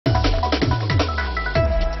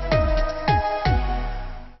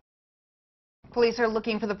Police are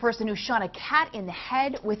looking for the person who shot a cat in the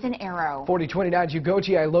head with an arrow. 4029's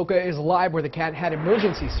Ugochi Iloka is live where the cat had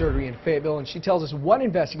emergency surgery in Fayetteville, and she tells us what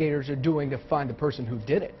investigators are doing to find the person who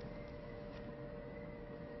did it.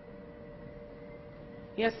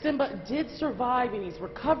 Yes, Simba did survive, and he's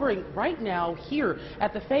recovering right now here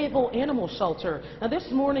at the Fayetteville Animal Shelter. Now,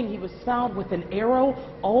 this morning he was found with an arrow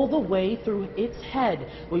all the way through its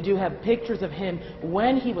head. We do have pictures of him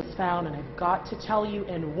when he was found, and I've got to tell you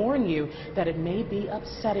and warn you that it may be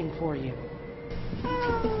upsetting for you.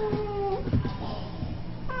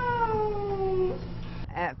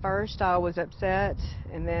 At first I was upset,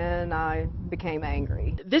 and then I became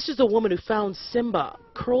angry. This is a woman who found Simba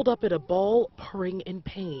curled up in a ball, purring in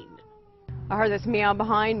pain. I heard this meow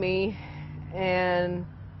behind me, and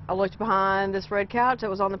I looked behind this red couch that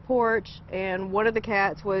was on the porch, and one of the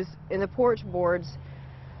cats was in the porch boards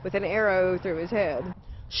with an arrow through his head.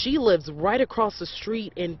 She lives right across the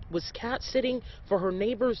street and was cat sitting for her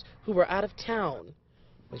neighbors who were out of town.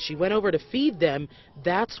 When she went over to feed them,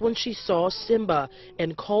 that's when she saw Simba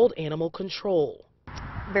and called animal control.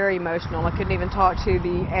 Very emotional. I couldn't even talk to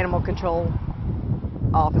the animal control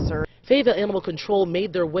officer. Fayetteville Animal Control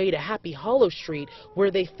made their way to Happy Hollow Street where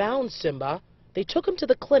they found Simba. They took him to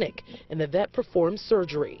the clinic and the vet performed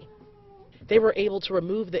surgery. They were able to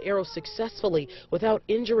remove the arrow successfully without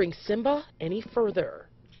injuring Simba any further.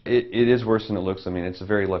 It is worse than it looks. I mean, it's a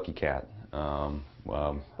very lucky cat.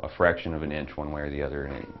 A fraction of an inch one way or the other,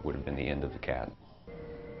 and it would have been the end of the cat.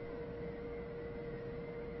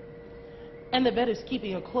 And the vet is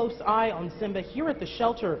keeping a close eye on Simba here at the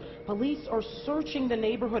shelter. Police are searching the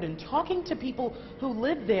neighborhood and talking to people who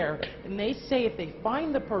live there. And they say if they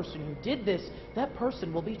find the person who did this, that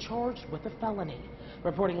person will be charged with a felony.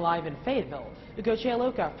 Reporting live in Fayetteville, Ugochi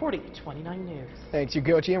Iloka, 4029 News. Thanks,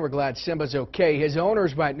 Ugochi, and we're glad Simba's okay. His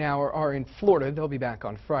owners right now are in Florida. They'll be back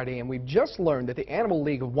on Friday, and we've just learned that the Animal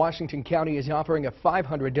League of Washington County is offering a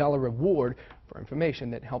 $500 reward for information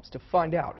that helps to find out